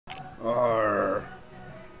Arr.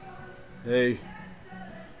 Hey,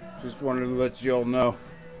 just wanted to let y'all know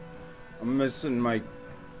I'm missing my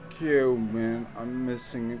cue, man. I'm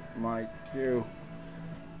missing my cue.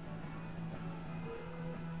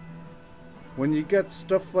 When you get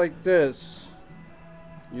stuff like this,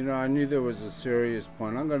 you know, I knew there was a serious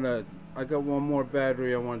point. I got one more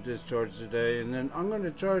battery I want to discharge today, and then I'm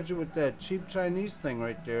gonna charge it with that cheap Chinese thing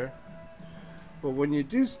right there. But when you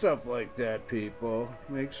do stuff like that, people,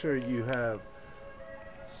 make sure you have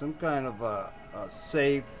some kind of a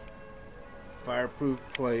safe fireproof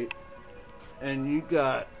plate, and you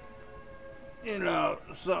got, you know,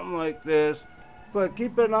 something like this, but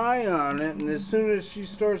keep an eye on it, and as soon as she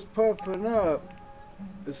starts puffing up,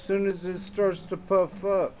 as soon as it starts to puff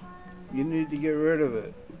up, you need to get rid of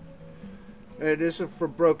it. Hey, this is for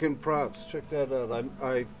broken props. Check that out.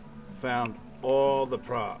 I found all the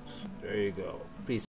props. There you go.